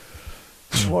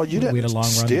 Well, you didn't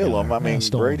steal him. I mean,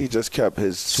 Brady just kept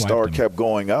his star kept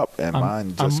going up, and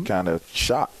mine just kind of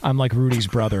shot. I'm like Rudy's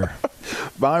brother.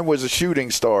 Mine was a shooting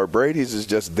star. Brady's is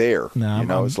just there.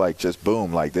 No, it's like just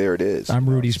boom, like there it is. I'm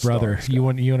Rudy's brother. You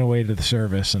went away to the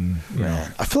service, and you know.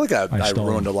 I feel like I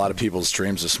ruined a lot of people's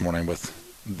dreams this morning with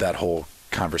that whole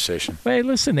conversation. Hey,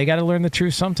 listen, they got to learn the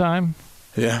truth sometime.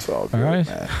 Yeah, it's all good, all right.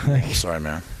 Man. Sorry,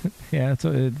 man. Yeah,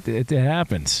 it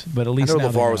happens, but at least I know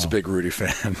now LaVar was a big Rudy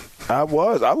fan. I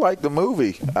was. I liked the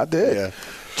movie. I did. Yeah.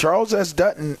 Charles S.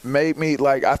 Dutton made me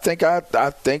like. I think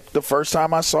the first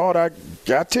time I saw it, I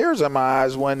got tears in my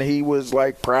eyes when he was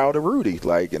like proud of Rudy,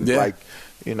 like and like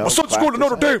my son's going to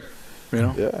Notre Dame. You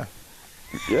know.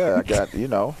 Yeah.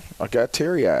 I got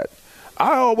teary eyed.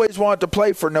 I always wanted to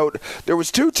play for There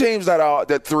was 2 teams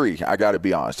three. I got to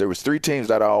be honest. There was 3 teams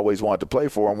that I always wanted to play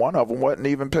for, and one of them wasn't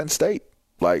even Penn State.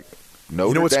 Like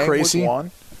Notre Dame was crazy? one.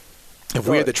 If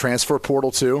we had the transfer portal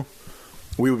too,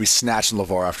 we would be snatching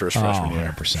LaVar after his freshman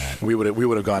year. 100%. We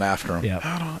would have gone after him.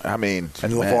 Yeah. I mean,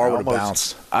 and LaVar would have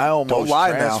bounced. I almost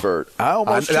transferred.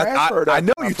 I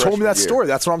know you told me that story.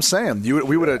 That's what I'm saying.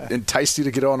 We would have enticed you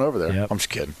to get on over there. Yep. I'm just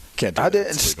kidding. Can't do that. I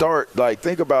didn't start. Like,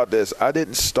 think about this. I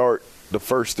didn't start the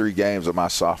first 3 games of my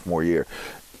sophomore year.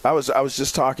 I was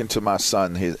just talking to my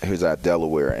son who's at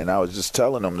Delaware, and I was just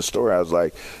telling him the story. I was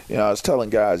like, I was telling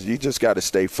guys, you just got to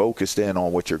stay focused in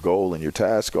on what your goal and your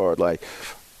task are. Like,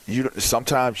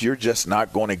 sometimes you're just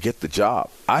not going to get the job.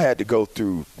 I had to go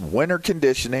through winter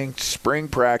conditioning, spring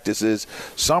practices,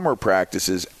 summer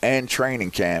practices, and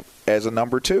training camp as a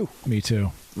number 2. Me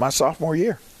too. My sophomore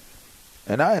year.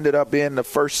 And I ended up being the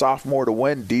first sophomore to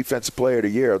win Defensive Player of the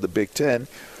Year of the Big Ten,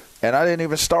 and I didn't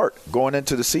even start going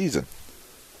into the season.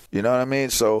 You know what I mean?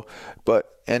 So,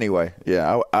 but anyway,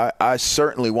 yeah, I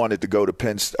certainly wanted to go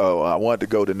to I wanted to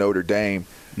go to Notre Dame,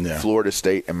 Florida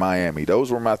State, and Miami.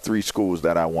 Those were my 3 schools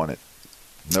that I wanted.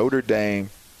 Notre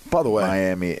Dame, by the way,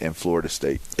 Miami, and Florida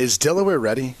State. Is Delaware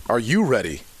ready? Are you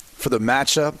ready for the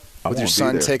matchup with your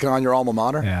son taking on your alma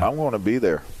mater? Yeah. I'm going to be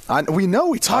there. We know.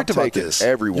 We talked about this.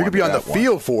 Everyone. You're going to be on the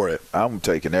field for it. I'm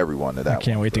taking everyone to that. I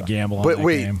can't wait to gamble on that game. But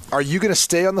wait, are you going to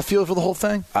stay on the field for the whole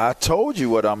thing? I told you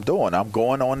what I'm doing. I'm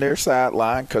going on their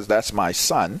sideline because that's my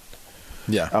son.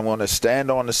 Yeah. I'm going to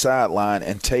stand on the sideline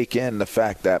and take in the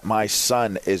fact that my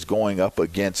son is going up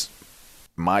against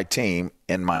my team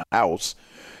in my house.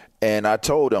 And I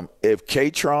told him, if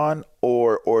Katron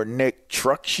or Nick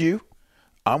trucks you,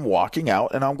 I'm walking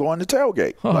out and I'm going to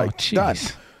tailgate. Done.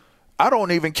 I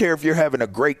don't even care if you're having a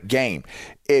great game.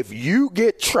 If you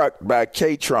get trucked by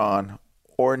Katron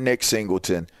or Nick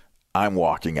Singleton, I'm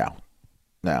walking out.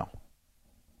 Now,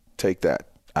 take that.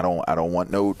 I don't want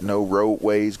no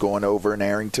roadways going over in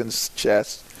Arrington's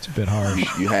chest. It's a bit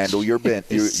harsh. You handle your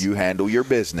you handle your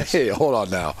business. Hey, hold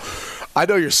on now. I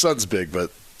know your son's big,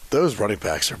 but those running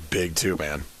backs are big too,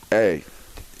 man. Hey,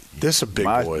 there's some big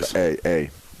boys. Hey,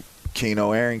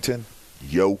 Keno Arrington,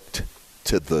 yoked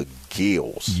to the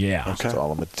gills. Yeah. That's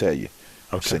all I'm going to tell you.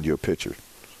 I'll send you a picture.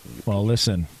 Well,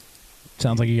 listen,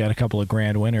 sounds like you got a couple of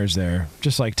grand winners there,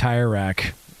 just like Tire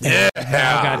Rack. Yeah.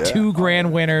 Now got 2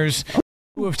 grand winners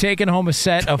who have taken home a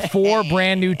set of 4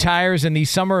 brand new tires in the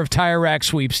Summer of Tire Rack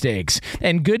sweepstakes.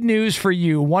 And good news for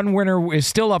you, 1 winner is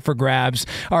still up for grabs.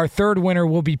 Our 3rd winner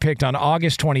will be picked on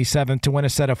August 27th to win a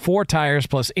set of 4 tires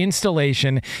plus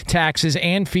installation, taxes,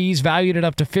 and fees valued at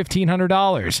up to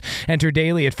 $1,500. Enter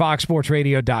daily at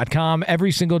foxsportsradio.com.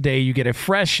 Every single day you get a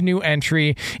fresh new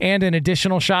entry and an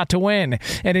additional shot to win.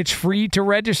 And it's free to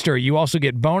register. You also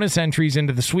get bonus entries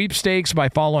into the sweepstakes by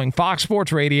following Fox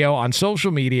Sports Radio on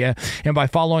social media and by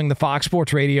following the Fox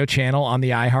Sports Radio channel on the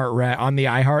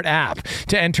iHeart app.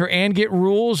 To enter and get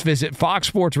rules, visit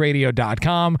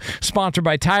foxsportsradio.com. Sponsored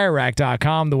by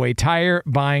TireRack.com, the way tire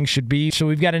buying should be. So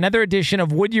we've got another edition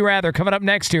of Would You Rather coming up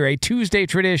next year, a Tuesday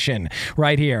tradition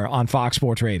right here on Fox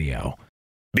Sports Radio.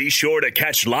 Be sure to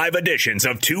catch live editions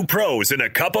of 2 Pros and a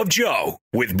Cup of Joe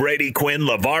with Brady Quinn,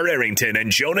 LaVar Arrington,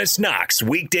 and Jonas Knox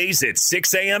weekdays at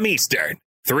 6 a.m. Eastern,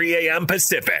 3 a.m.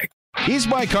 Pacific. He's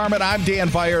Mike Harmon. I'm Dan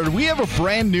Byer. We have a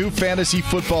brand new fantasy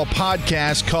football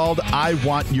podcast called I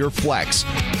Want Your Flex.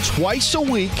 Twice a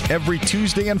week, every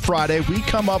Tuesday and Friday, we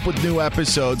come up with new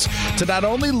episodes to not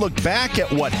only look back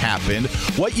at what happened,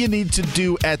 what you need to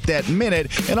do at that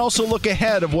minute, and also look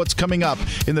ahead of what's coming up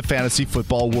in the fantasy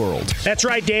football world. That's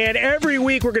right, Dan. Every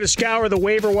week, we're going to scour the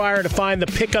waiver wire to find the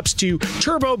pickups to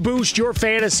turbo boost your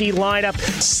fantasy lineup,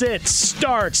 sits,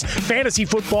 starts, fantasy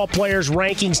football players'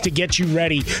 rankings to get you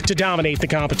ready to dominate the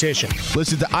competition.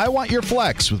 Listen to I Want Your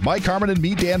Flex with Mike Harmon and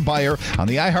me, Dan Byer, on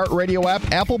the iHeartRadio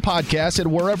app, Apple Podcasts,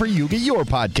 and wherever you get your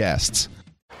podcasts.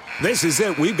 This is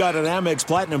it. We've got an Amex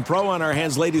Platinum Pro on our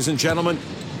hands, ladies and gentlemen.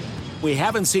 We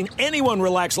haven't seen anyone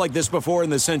relax like this before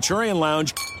in the Centurion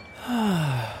Lounge.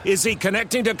 Is he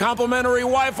connecting to complimentary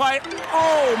Wi-Fi?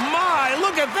 Oh, my!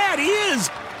 Look at that! He is!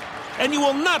 And you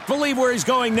will not believe where he's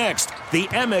going next. The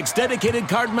Amex dedicated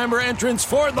card member entrance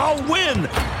for the win.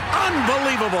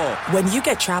 Unbelievable. When you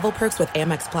get travel perks with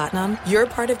Amex Platinum, you're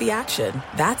part of the action.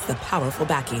 That's the powerful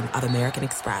backing of American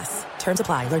Express. Terms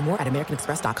apply. Learn more at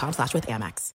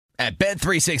americanexpress.com/withAmex. At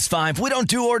Bet365, we don't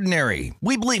do ordinary.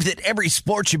 We believe that every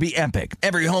sport should be epic.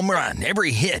 Every home run,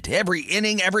 every hit, every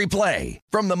inning, every play.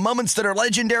 From the moments that are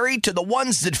legendary to the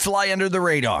ones that fly under the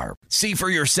radar. See for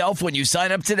yourself when you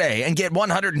sign up today and get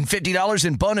 $150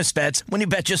 in bonus bets when you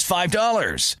bet just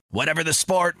 $5. Whatever the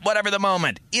sport, whatever the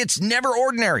moment, it's never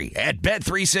ordinary at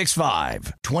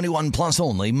Bet365. 21 plus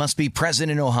only. Must be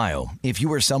present in Ohio. If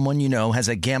you or someone you know has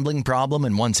a gambling problem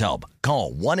and wants help,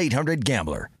 call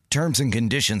 1-800-GAMBLER. Terms and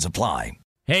conditions apply.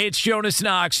 Hey, it's Jonas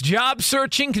Knox. Job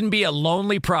searching can be a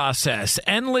lonely process.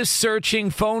 Endless searching,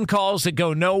 phone calls that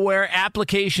go nowhere,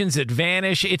 applications that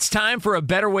vanish. It's time for a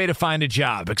better way to find a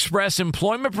job. Express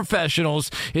Employment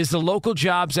Professionals is the local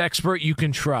jobs expert you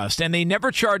can trust, and they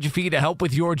never charge a fee to help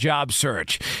with your job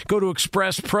search. Go to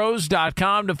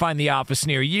expresspros.com to find the office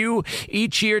near you.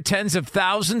 Each year, tens of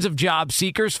thousands of job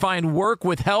seekers find work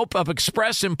with help of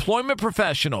Express Employment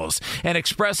Professionals, and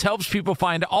Express helps people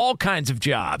find all kinds of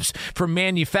jobs, from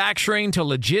manufacturing manufacturing to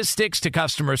logistics to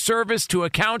customer service to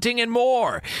accounting and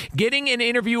more. Getting an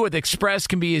interview with Express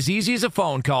can be as easy as a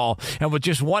phone call, and with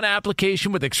just one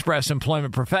application with Express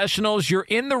Employment Professionals, you're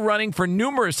in the running for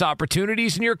numerous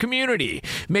opportunities in your community.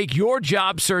 Make your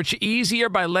job search easier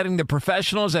by letting the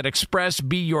professionals at Express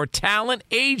be your talent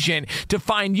agent to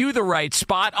find you the right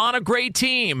spot on a great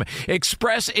team.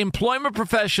 Express Employment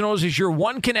Professionals is your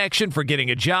one connection for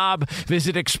getting a job.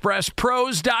 Visit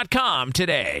expresspros.com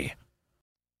today.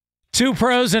 Two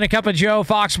pros and a cup of Joe,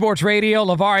 Fox Sports Radio.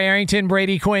 LaVar Arrington,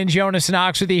 Brady Quinn, Jonas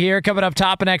Knox with you here. Coming up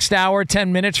top of next hour,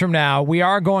 10 minutes from now, we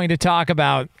are going to talk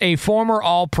about a former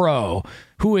All-Pro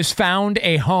who has found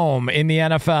a home in the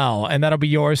NFL, and that'll be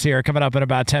yours here coming up in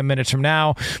about 10 minutes from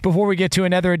now. Before we get to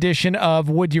another edition of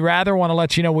Would You Rather, want to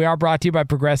let you know we are brought to you by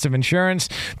Progressive Insurance.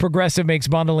 Progressive makes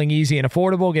bundling easy and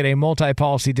affordable. Get a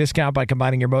multi-policy discount by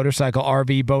combining your motorcycle,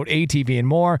 RV, boat, ATV, and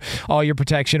more. All your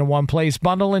protection in one place.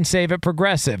 Bundle and save at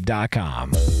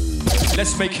Progressive.com.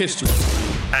 Let's make history.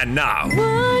 And now,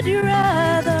 Would you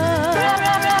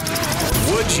rather?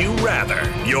 Would You Rather?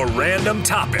 Your random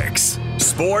topics,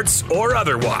 sports or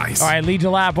otherwise. All right, lead to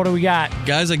lap. What do we got?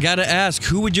 Guys, I got to ask,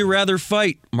 who would you rather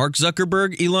fight? Mark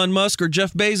Zuckerberg, Elon Musk, or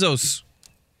Jeff Bezos?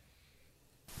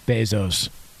 Bezos.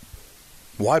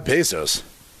 Why Bezos?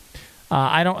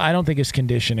 I don't think his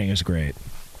conditioning is great.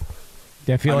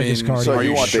 I feel like his cardio. So are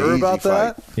you sure about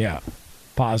that? Yeah,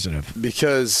 positive.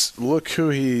 Because look who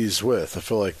he's with. I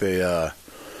feel like there's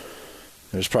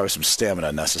probably some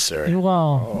stamina necessary.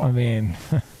 Well, I mean,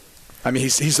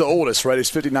 he's the oldest, right? He's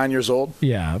 59 years old.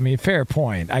 Yeah, I mean, fair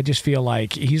point. I just feel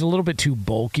like he's a little bit too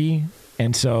bulky,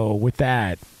 and so with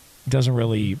that, it doesn't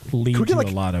really lead to a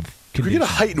lot of. Could we get a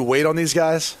height and weight on these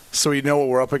guys so we know what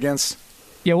we're up against?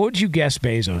 Yeah, what would you guess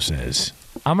Bezos is?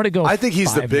 I'm going to go. I think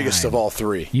he's 5'9". The biggest of all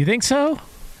three. You think so?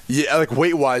 Yeah, like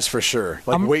weight-wise for sure.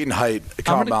 Like weight and height.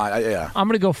 Yeah. I'm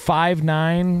going to go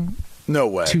 5'9". No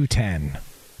way. 210.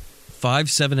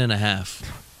 5'7.5".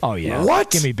 Oh yeah.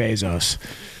 What? Give me Bezos.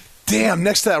 Damn.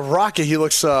 Next to that rocket, he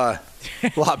looks a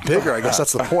lot bigger. I guess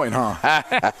that's the point,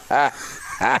 huh?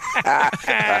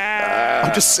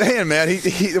 I'm just saying, man.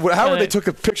 However they took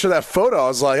a picture of that photo, I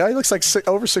was like, he looks like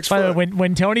over 6 foot. By the way,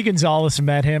 when Tony Gonzalez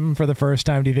met him for the first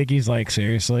time, do you think he's like,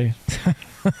 seriously?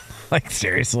 Like,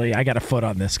 seriously? I got a foot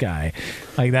on this guy.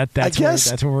 Like,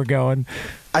 that's where we're going.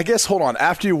 I guess, hold on.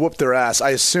 After you whoop their ass, I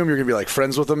assume you're going to be like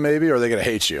friends with them maybe, or are they going to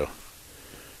hate you?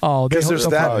 Oh, because there's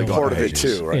that part of it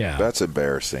too, right? Yeah. That's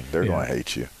embarrassing. They're going to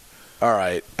hate you. All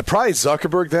right. Probably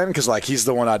Zuckerberg then, because like he's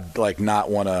the one I'd like not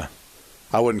want to.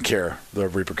 I wouldn't care the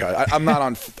repercussions. I'm not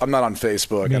on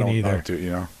Facebook. Me I don't neither. do,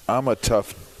 you know. I'm a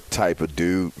tough type of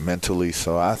dude mentally,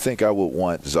 so I think I would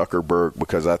want Zuckerberg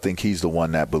because I think he's the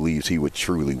one that believes he would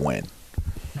truly win.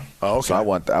 Oh, okay. So I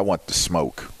want the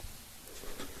smoke.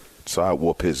 So I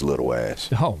whoop his little ass.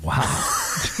 Oh wow.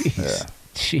 Jeez. Yeah.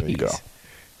 Jeez. There you go.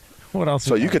 What else?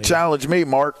 So you could challenge me,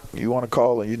 Mark. You want to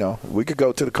call? We could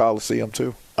go to the Coliseum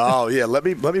too. Oh yeah. Let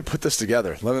me put this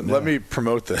together. Let me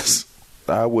promote this.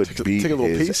 I would beat take a little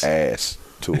his piece? ass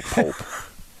to a pulp.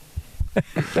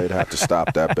 They'd have to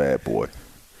stop that bad boy.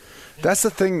 That's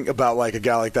the thing about like a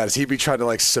guy like that is he'd be trying to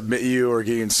like submit you or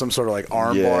get you in some sort of like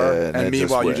arm bar, and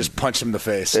meanwhile you just punch him in the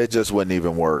face. It just wouldn't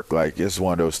even work. Like it's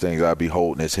one of those things. I'd be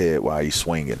holding his head while he's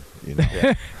swinging.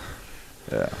 Yeah.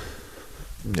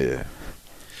 Yeah.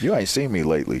 You ain't seen me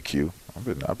lately, Q.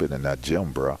 I've been in that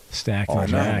gym, bro. Stacked all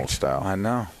and animal jacked. style. I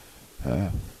know.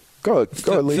 Go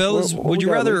ahead, Lee. Fellas, What would we you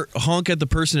got, rather Lee? honk at the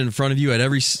person in front of you at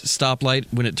every stoplight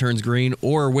when it turns green,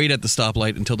 or wait at the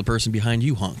stoplight until the person behind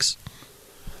you honks?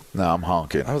 No, I'm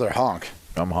honking. I'd rather honk.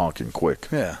 I'm honking quick.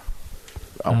 Yeah.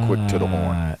 I'm quick to the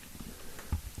horn.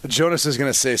 Jonas is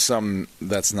going to say something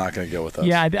that's not going to go with us.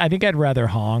 Yeah, I think I'd rather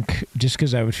honk just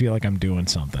because I would feel like I'm doing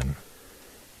something.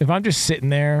 If I'm just sitting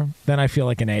there, then I feel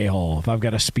like an a-hole if I've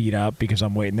got to speed up because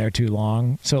I'm waiting there too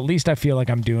long. So at least I feel like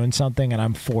I'm doing something and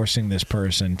I'm forcing this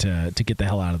person to get the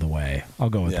hell out of the way. I'll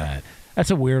go with that.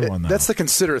 That's a weird one, though. That's the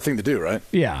considerate thing to do, right?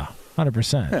 Yeah,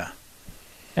 100%. Yeah.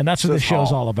 And that's what the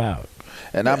show's all about.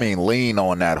 And I mean lean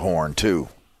on that horn, too.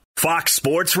 Fox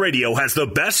Sports Radio has the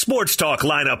best sports talk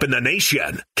lineup in the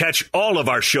nation. Catch all of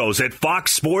our shows at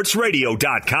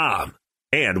foxsportsradio.com.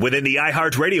 And within the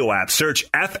iHeartRadio app, search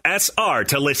FSR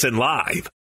to listen live.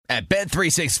 At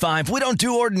Bet365, we don't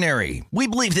do ordinary. We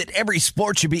believe that every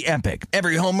sport should be epic.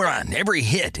 Every home run, every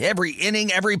hit, every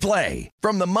inning, every play.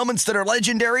 From the moments that are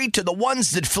legendary to the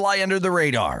ones that fly under the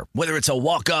radar. Whether it's a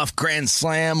walk-off grand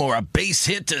slam or a base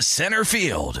hit to center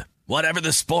field. Whatever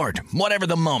the sport, whatever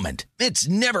the moment, it's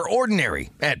never ordinary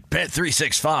at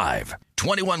Bet365.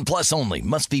 21 plus only.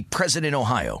 Must be present in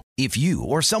Ohio. If you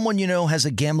or someone you know has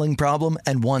a gambling problem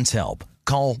and wants help,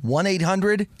 Call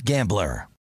 1-800-GAMBLER.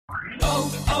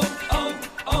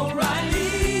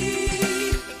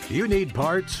 O'Reilly. You need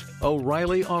parts?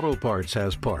 O'Reilly Auto Parts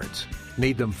has parts.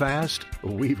 Need them fast?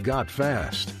 We've got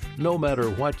fast. No matter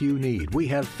what you need, we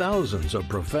have thousands of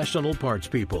professional parts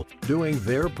people doing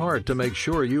their part to make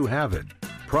sure you have it.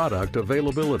 Product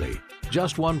availability.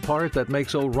 Just one part that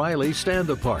makes O'Reilly stand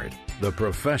apart. The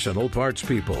professional parts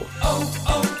people.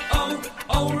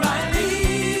 O'Reilly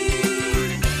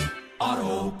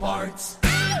Auto Parts.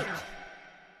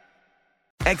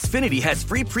 Xfinity has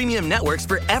free premium networks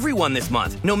for everyone this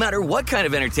month, no matter what kind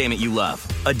of entertainment you love.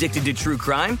 Addicted to true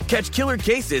crime? Catch killer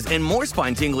cases and more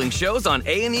spine-tingling shows on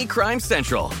A&E Crime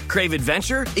Central. Crave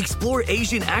adventure? Explore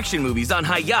Asian action movies on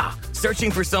Hi-Ya.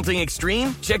 Searching for something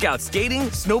extreme? Check out skating,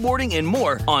 snowboarding, and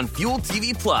more on Fuel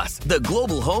TV Plus, the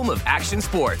global home of action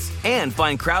sports. And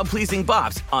find crowd-pleasing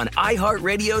bops on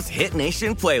iHeartRadio's Hit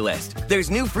Nation playlist. There's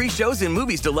new free shows and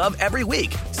movies to love every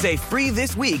week. Say free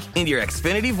this week in your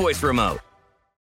Xfinity voice remote.